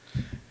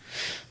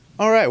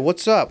All right,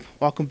 what's up?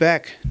 Welcome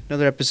back.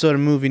 Another episode of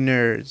Movie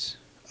Nerds.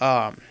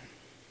 Went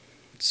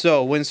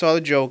and saw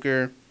the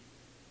Joker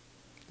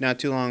not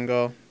too long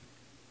ago.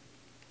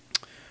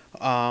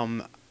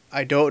 Um,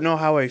 I don't know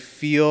how I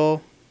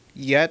feel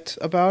yet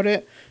about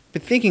it.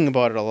 Been thinking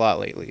about it a lot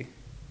lately.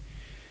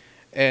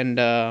 And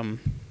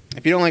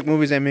if you don't like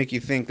movies that make you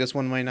think, this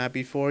one might not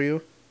be for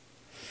you.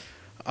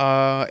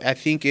 I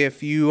think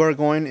if you are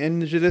going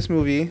into this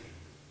movie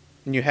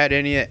and you had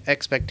any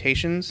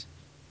expectations,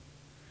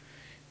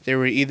 they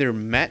were either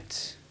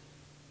met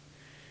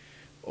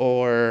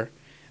or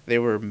they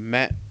were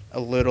met a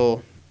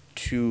little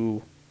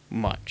too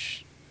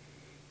much.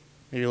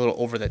 Maybe a little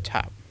over the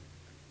top.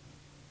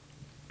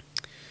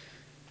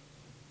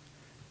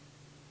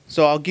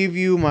 So I'll give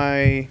you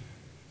my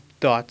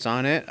thoughts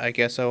on it. I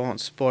guess I won't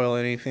spoil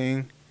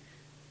anything.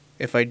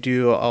 If I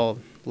do, I'll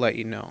let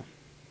you know.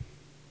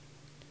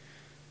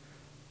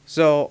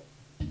 So,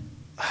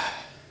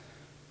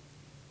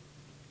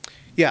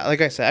 yeah,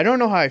 like I said, I don't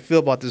know how I feel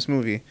about this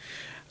movie.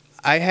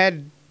 I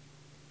had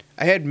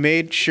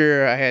made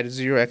sure I had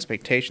zero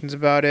expectations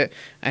about it.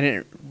 I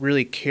didn't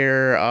really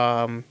care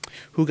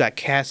who got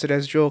casted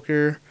as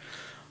Joker.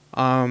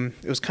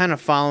 It was kind of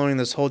following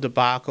this whole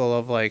debacle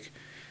of like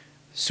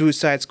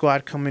Suicide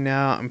Squad coming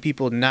out and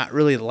people not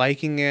really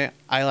liking it.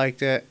 I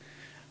liked it.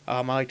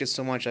 I liked it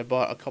so much I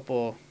bought a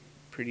couple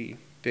pretty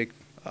big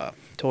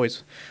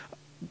toys.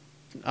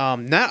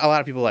 Not a lot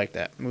of people liked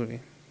that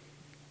movie.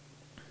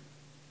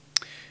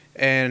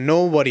 And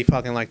nobody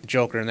fucking liked the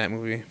Joker in that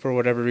movie for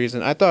whatever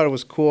reason. I thought it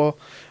was cool.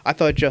 I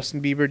thought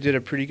Justin Bieber did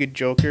a pretty good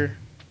Joker.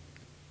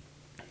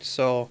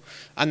 So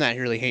I'm not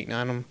really hating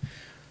on him.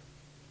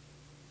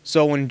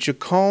 So when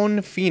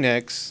Joaquin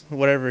Phoenix,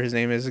 whatever his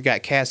name is,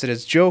 got casted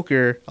as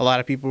Joker, a lot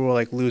of people were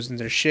like losing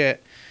their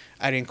shit.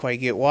 I didn't quite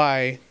get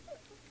why.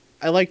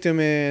 I liked him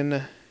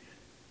in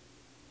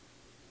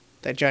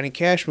that Johnny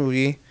Cash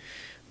movie,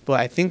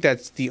 but I think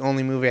that's the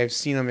only movie I've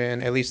seen him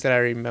in, at least that I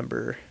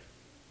remember.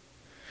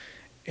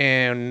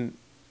 And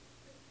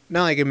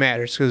not like it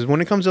matters, because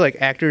when it comes to like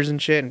actors and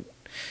shit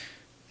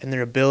and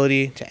their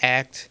ability to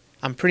act,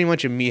 I'm pretty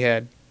much a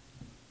meathead.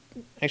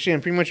 Actually,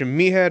 I'm pretty much a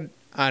meathead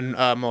on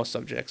most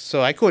subjects.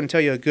 So I couldn't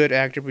tell you a good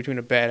actor between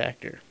a bad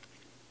actor.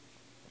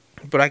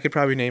 But I could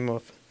probably name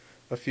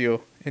a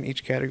few in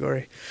each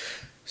category.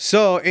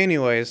 So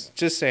anyways,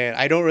 just saying,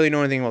 I don't really know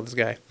anything about this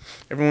guy.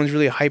 Everyone's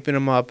really hyping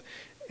him up,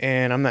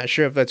 and I'm not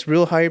sure if that's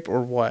real hype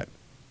or what.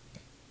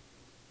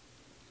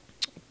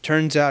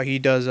 Turns out he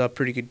does a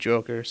pretty good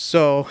Joker.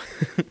 So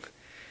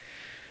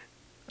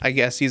I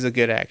guess he's a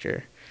good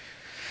actor.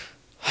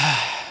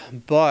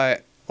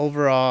 But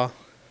overall,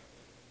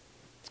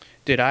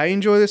 did I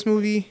enjoy this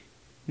movie?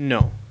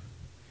 No.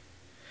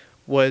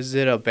 Was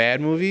it a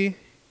bad movie?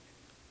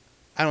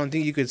 I don't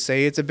think you could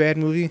say it's a bad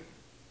movie.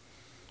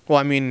 Well,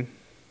 I mean,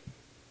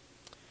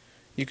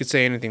 you could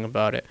say anything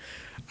about it.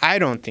 I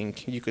don't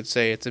think you could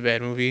say it's a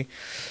bad movie.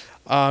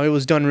 It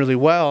was done really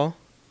well.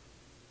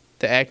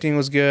 The acting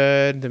was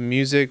good. The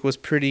music was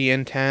pretty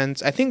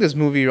intense. I think this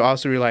movie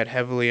also relied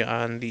heavily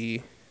on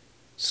the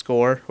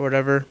score or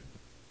whatever.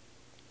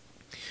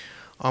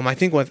 I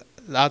think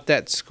without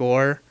that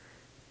score,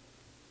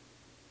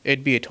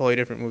 it'd be a totally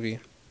different movie.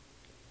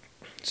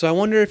 So I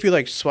wonder if you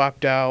like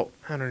swapped out,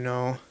 I don't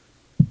know.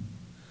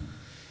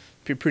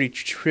 It'd be pretty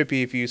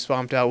trippy if you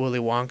swapped out Willy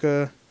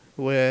Wonka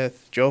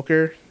with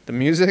Joker, the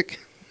music,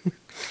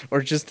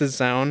 or just the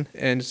sound,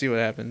 and see what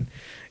happened.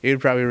 It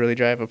would probably really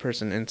drive a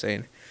person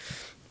insane.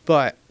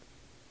 But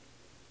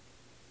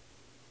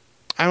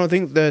I don't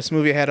think this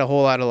movie had a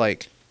whole lot of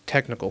like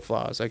technical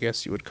flaws, I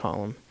guess you would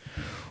call them,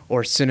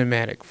 or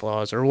cinematic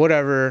flaws, or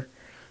whatever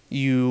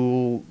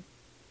you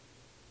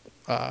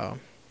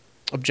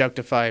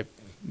objectify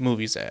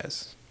movies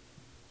as.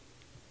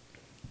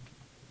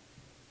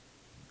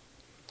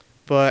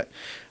 But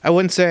I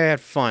wouldn't say I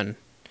had fun.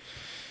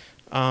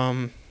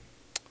 I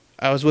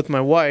was with my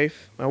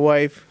wife. My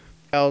wife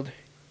held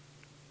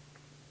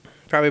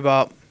probably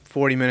about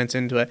 40 minutes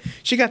into it.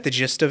 She got the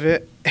gist of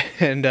it.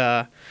 And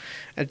at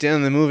the end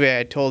of the movie,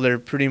 I told her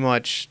pretty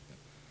much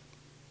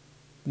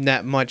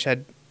not much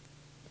was,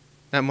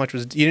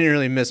 you didn't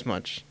really miss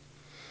much.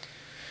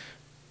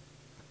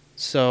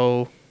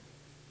 So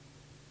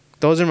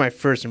those are my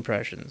first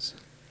impressions.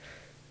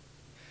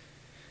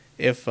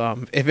 If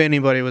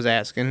anybody was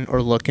asking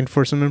or looking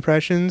for some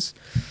impressions,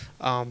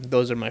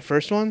 those are my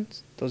first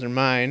ones. Those are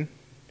mine.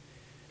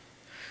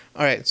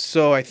 All right,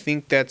 so I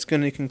think that's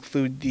going to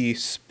conclude the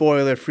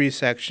spoiler-free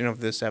section of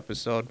this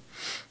episode.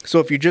 So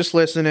if you're just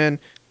listening,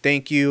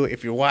 thank you.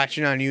 If you're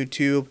watching on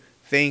YouTube,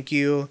 thank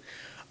you.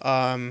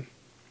 Go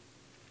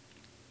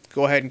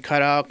ahead and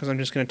cut out because I'm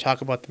just going to talk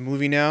about the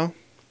movie now.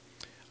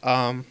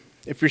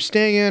 If you're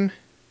staying in,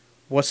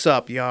 what's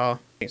up, y'all?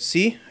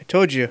 See, I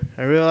told you,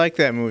 I really like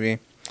that movie.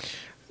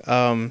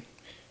 I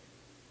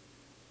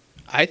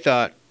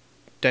thought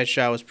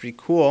Deadshot was pretty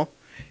cool,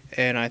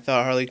 and I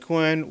thought Harley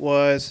Quinn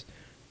was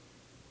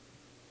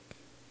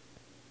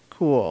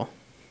cool.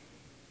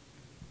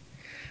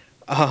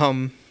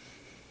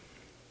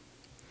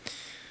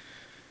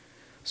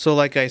 So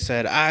like I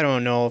said, I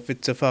don't know if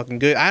it's a fucking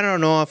good. I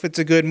don't know if it's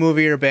a good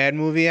movie or a bad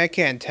movie. I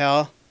can't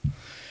tell.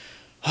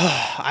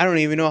 I don't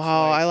even know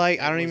how I like.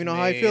 I don't even know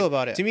how I feel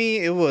about it. To me,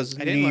 it was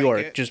New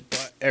York, just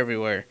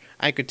everywhere.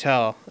 I could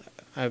tell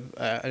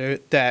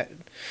that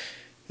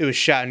it was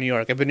shot in New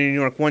York. I've been in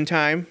New York one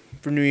time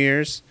for New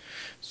Year's,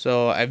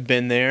 so I've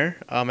been there.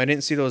 I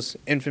didn't see those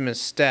infamous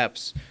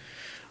steps,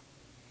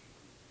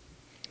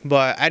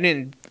 but I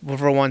didn't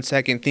for 1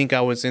 second think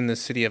I was in the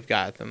city of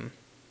Gotham.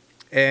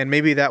 And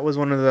maybe that was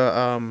one of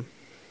the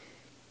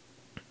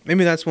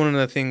maybe that's one of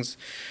the things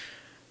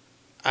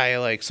I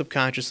like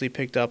subconsciously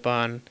picked up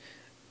on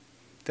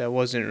that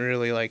wasn't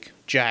really like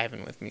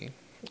jiving with me.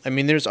 I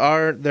mean,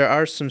 there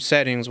are some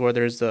settings where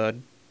there's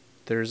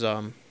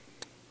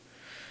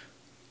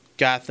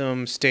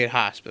Gotham State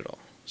Hospital.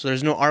 So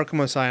there's no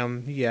Arkham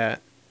Asylum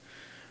yet.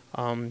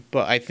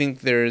 But I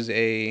think there's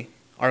a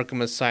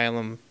Arkham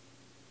Asylum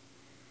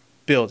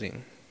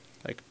building,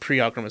 like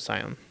pre-Arkham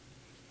Asylum.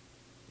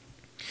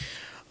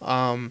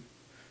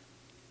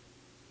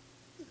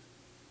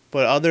 But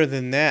other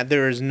than that,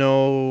 there's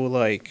no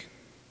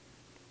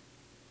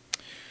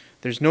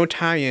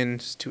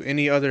tie-ins to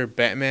any other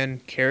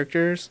Batman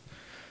characters.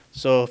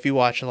 So if you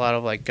watch a lot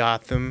of like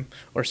Gotham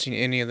or seen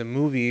any of the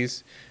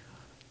movies,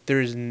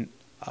 there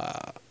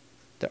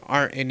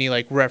aren't any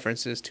like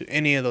references to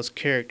any of those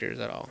characters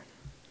at all.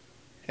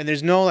 And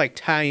there's no like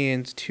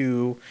tie-ins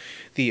to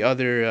the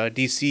other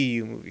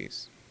DCU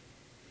movies.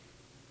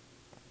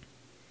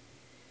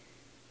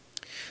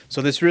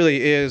 So this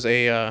really is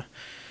a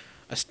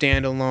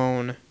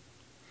standalone,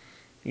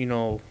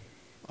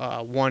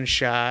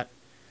 one-shot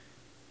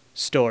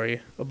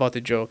story about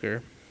the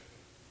Joker,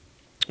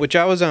 which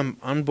I was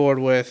on board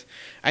with.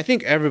 I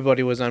think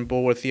everybody was on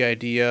board with the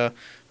idea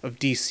of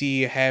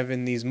DC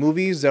having these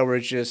movies that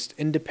were just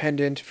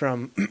independent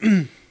from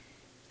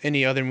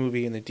any other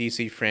movie in the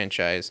DC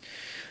franchise.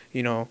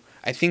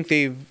 I think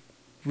they've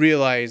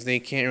realized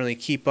they can't really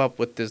keep up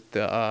with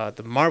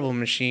the Marvel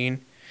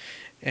machine,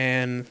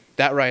 and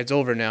that ride's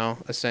over now,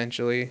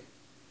 essentially.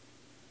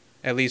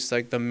 At least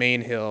like the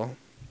main hill.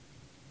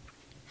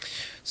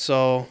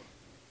 So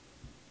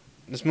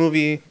this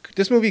movie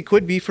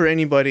could be for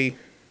anybody,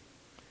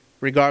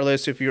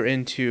 regardless if you're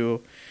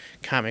into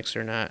comics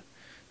or not.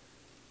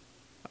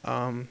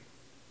 And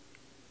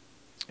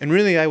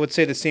really, I would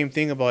say the same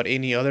thing about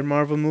any other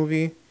Marvel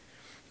movie,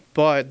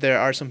 but there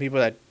are some people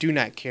that do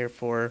not care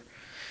for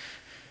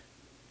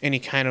any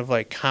kind of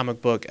like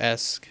comic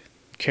book-esque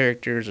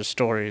characters or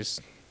stories.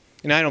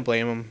 And I don't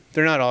blame them.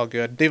 They're not all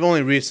good. They've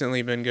only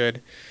recently been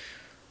good.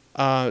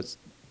 But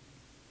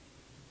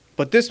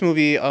this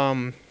movie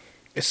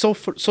is so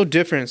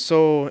different,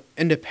 so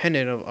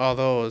independent of all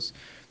those.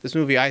 This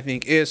movie, I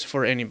think, is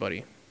for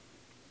anybody.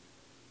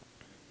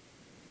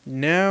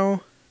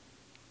 Now,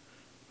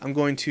 I'm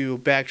going to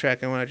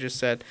backtrack on what I just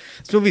said.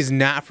 This movie is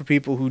not for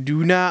people who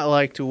do not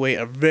like to wait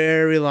a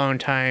very long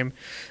time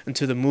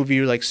until the movie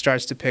like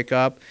starts to pick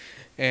up,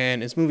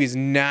 and this movie is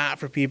not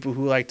for people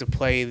who like to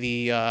play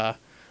the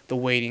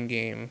waiting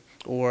game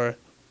or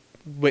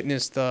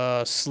witness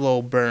the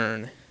slow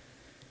burn,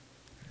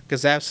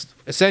 because that's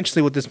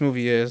essentially what this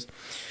movie is.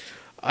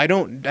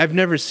 I've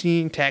never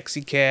seen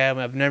Taxi Cab.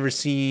 I've never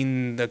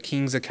seen The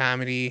Kings of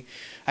Comedy.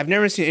 I've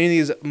never seen any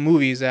of these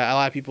movies that a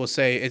lot of people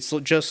say it's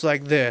just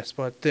like this,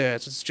 but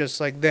this. It's just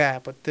like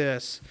that, but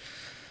this.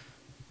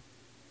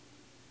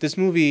 This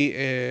movie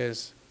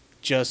is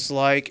just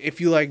like if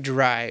you like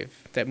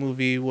Drive, that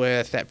movie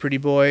with that pretty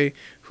boy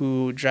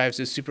who drives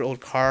this super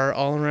old car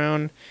all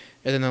around,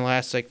 and then the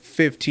last like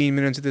 15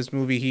 minutes of this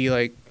movie he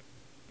like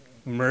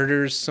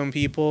murders some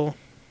people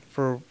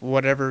for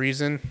whatever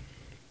reason.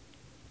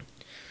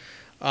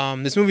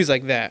 This movie's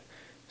like that.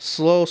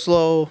 Slow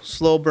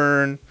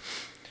burn.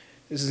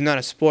 This is not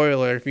a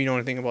spoiler if you know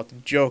anything about the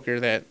Joker,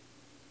 that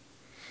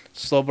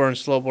slow burn,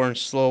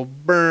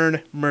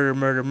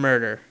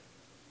 murder.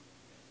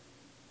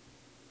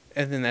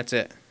 And then that's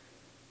it.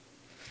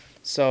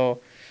 So,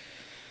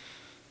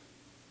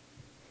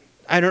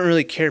 I don't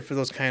really care for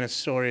those kind of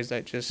stories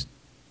that just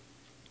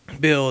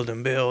build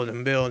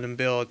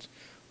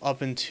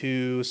up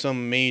into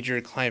some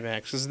major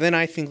climax. Because then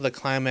I think the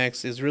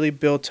climax is really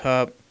built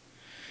up.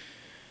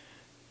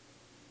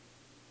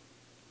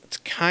 It's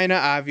kind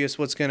of obvious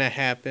what's going to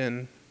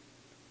happen.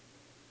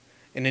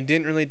 And it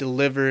didn't really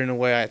deliver in a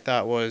way I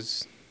thought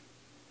was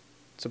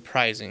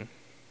surprising.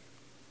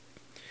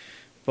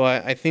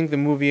 But I think the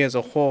movie as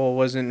a whole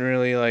wasn't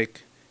really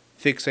like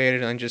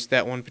fixated on just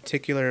that one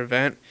particular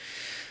event.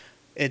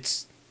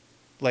 It's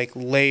like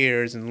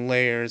layers and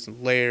layers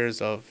and layers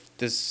of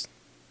this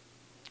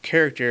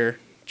character,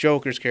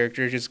 Joker's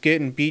character, just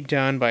getting beat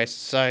down by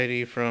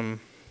society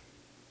from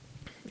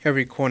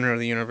every corner of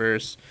the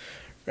universe.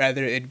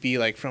 Rather it be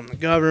like from the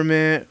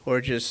government or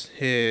just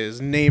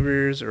his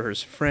neighbors or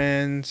his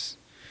friends,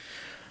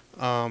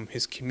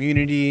 his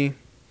community.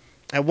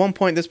 At one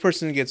point, this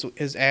person gets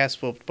his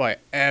ass whooped by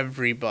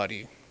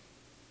everybody.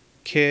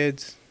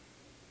 Kids,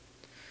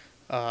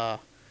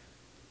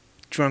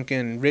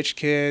 drunken rich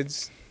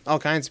kids, all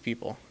kinds of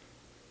people.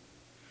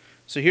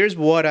 So here's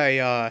what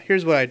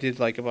I did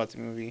like about the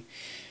movie.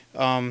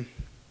 Um,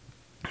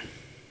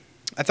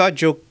 I thought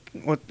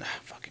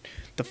fucking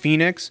the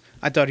Phoenix.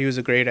 I thought he was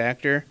a great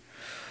actor.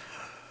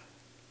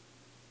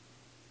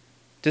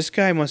 This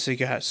guy must have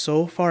got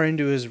so far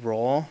into his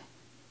role.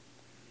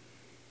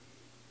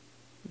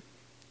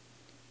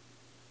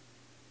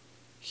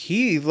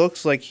 He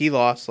looks like he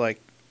lost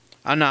like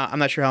I'm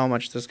not sure how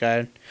much this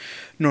guy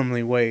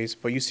normally weighs,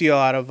 but you see a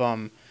lot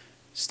of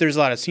there's a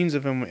lot of scenes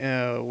of him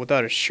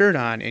without a shirt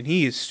on, and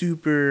he is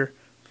super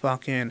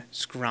fucking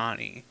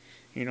scrawny.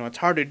 You know, it's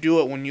hard to do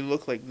it when you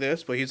look like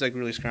this, but he's like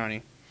really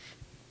scrawny.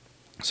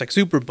 It's like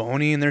super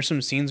bony, and there's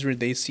some scenes where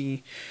they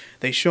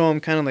show him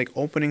kind of like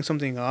opening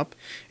something up,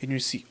 and you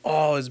see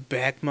all his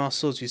back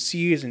muscles, you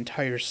see his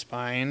entire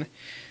spine.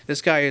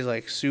 This guy is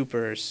like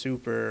super,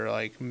 super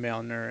like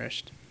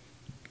malnourished.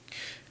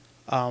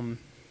 Um,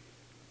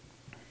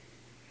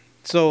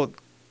 so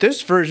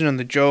this version of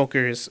the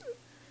Joker is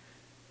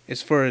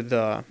for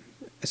the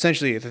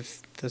essentially the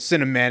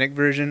cinematic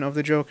version of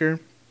the Joker.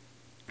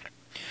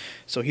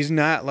 So he's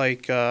not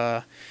like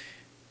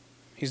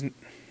he's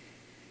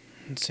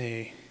let's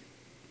see,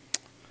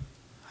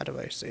 how do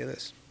I say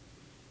this?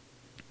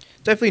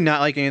 Definitely not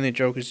like any of the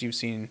Jokers you've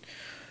seen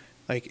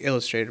like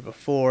illustrated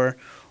before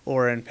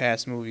or in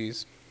past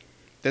movies.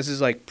 This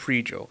is like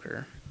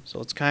pre-Joker. So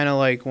it's kind of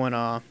like when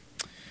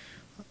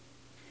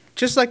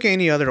just like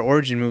any other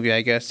origin movie,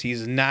 I guess,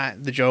 he's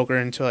not the Joker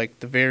until like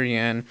the very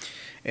end,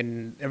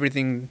 and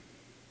everything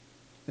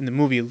in the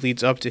movie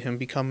leads up to him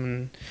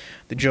becoming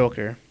the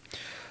Joker.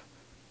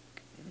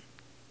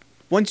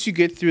 Once you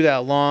get through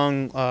that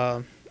long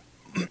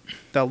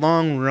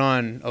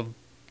run of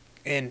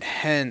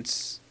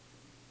intense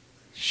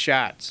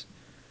shots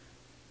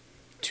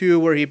to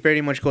where he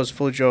pretty much goes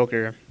full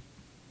Joker,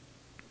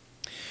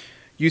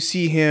 you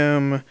see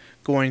him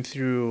going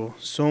through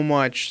so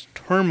much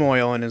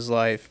turmoil in his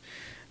life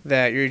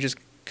that you're just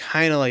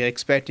kind of like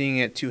expecting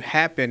it to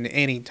happen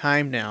any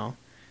time now.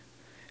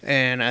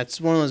 And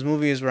it's one of those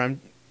movies where I'm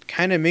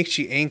kind of makes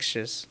you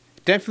anxious.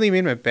 Definitely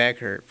made my back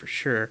hurt for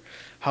sure.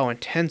 How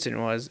intense it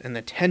was, and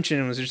the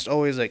tension was just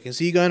always like, is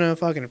he gonna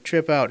fucking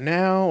trip out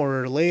now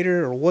or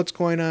later, or what's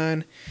going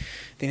on?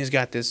 Then he's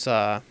got this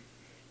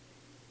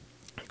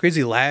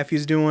crazy laugh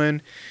he's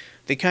doing.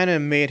 They kind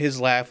of made his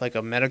laugh like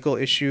a medical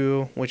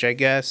issue, which I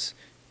guess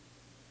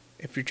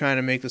if you're trying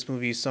to make this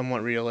movie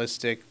somewhat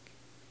realistic,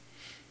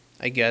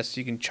 I guess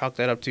you can chalk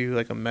that up to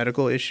like a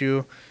medical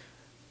issue.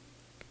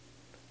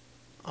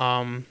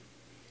 And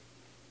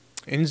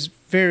it's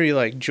very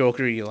like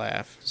Joker-y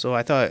laugh. So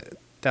I thought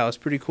that was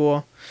pretty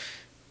cool.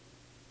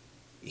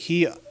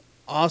 He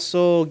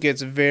also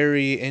gets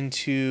very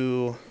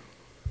into,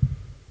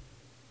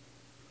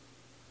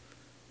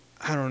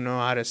 I don't know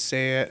how to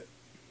say it.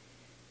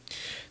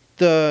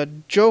 The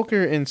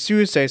Joker in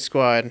Suicide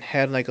Squad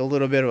had like a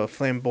little bit of a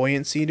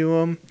flamboyancy to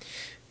him,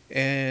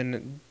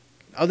 and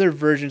other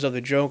versions of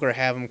the Joker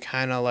have him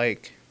kind of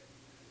like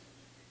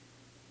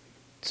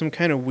some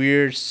kind of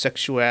weird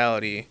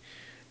sexuality,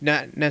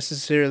 not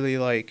necessarily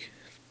like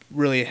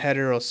really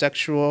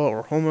heterosexual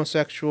or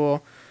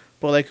homosexual,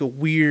 but like a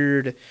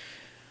weird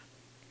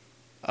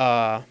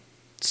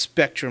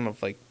spectrum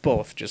of like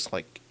both, just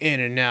like in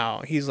and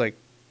out. He's like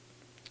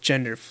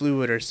gender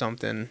fluid or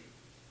something.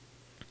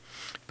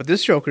 But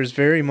this Joker is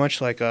very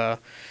much like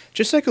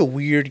just like a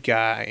weird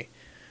guy.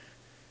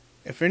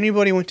 If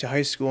anybody went to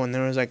high school and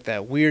there was like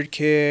that weird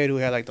kid who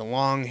had like the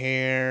long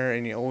hair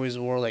and he always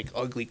wore like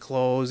ugly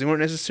clothes, they weren't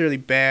necessarily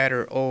bad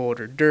or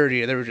old or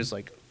dirty. They were just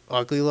like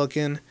ugly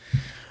looking.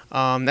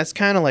 That's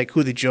kind of like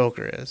who the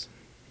Joker is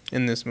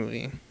in this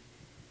movie.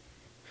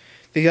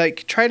 They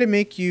like try to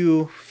make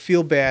you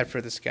feel bad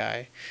for this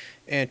guy,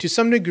 and to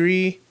some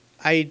degree,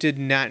 I did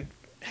not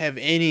have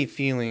any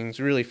feelings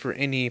really for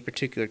any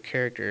particular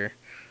character.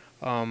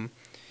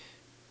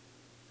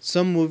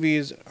 Some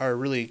movies are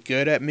really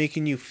good at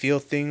making you feel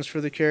things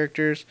for the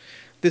characters.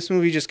 This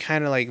movie just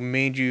kind of like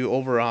made you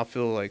overall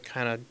feel like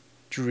kind of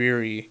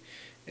dreary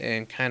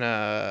and kind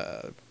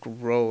of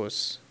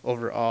gross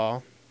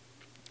overall.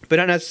 But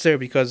not necessarily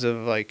because of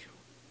like,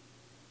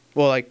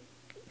 well, like,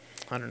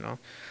 I don't know.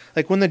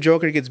 Like when the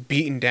Joker gets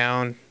beaten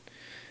down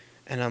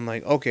and I'm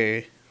like,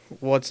 okay,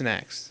 what's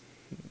next?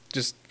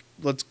 Just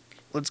let's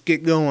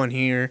get going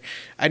here.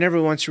 I never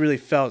once really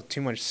felt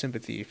too much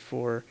sympathy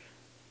for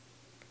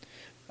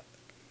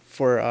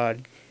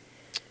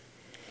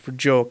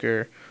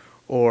Joker,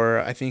 or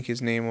I think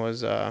his name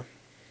was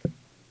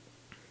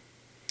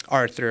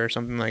Arthur or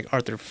something, like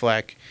Arthur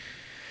Fleck.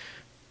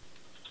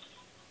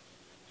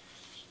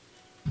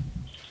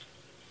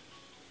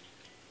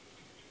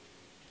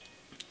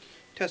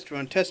 Test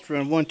run,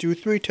 1, 2,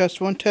 3,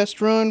 test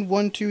run,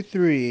 1, 2,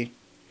 3.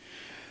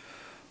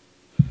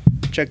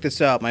 Check this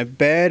out, my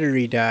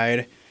battery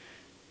died,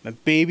 my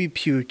baby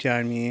puked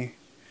on me,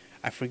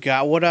 I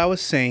forgot what I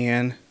was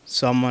saying,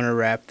 so I'm gonna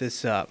wrap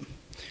this up.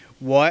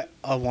 What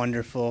a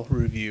wonderful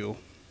review.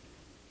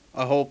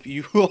 I hope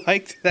you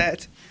liked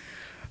that.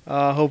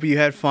 Hope you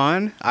had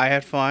fun. I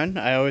had fun.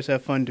 I always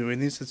have fun doing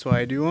these. That's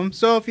why I do them.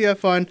 So if you have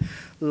fun,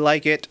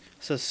 like it,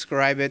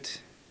 subscribe it.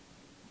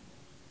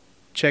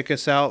 Check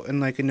us out in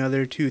like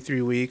another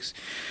 2-3 weeks.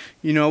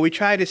 You know, we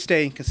try to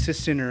stay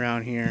consistent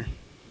around here.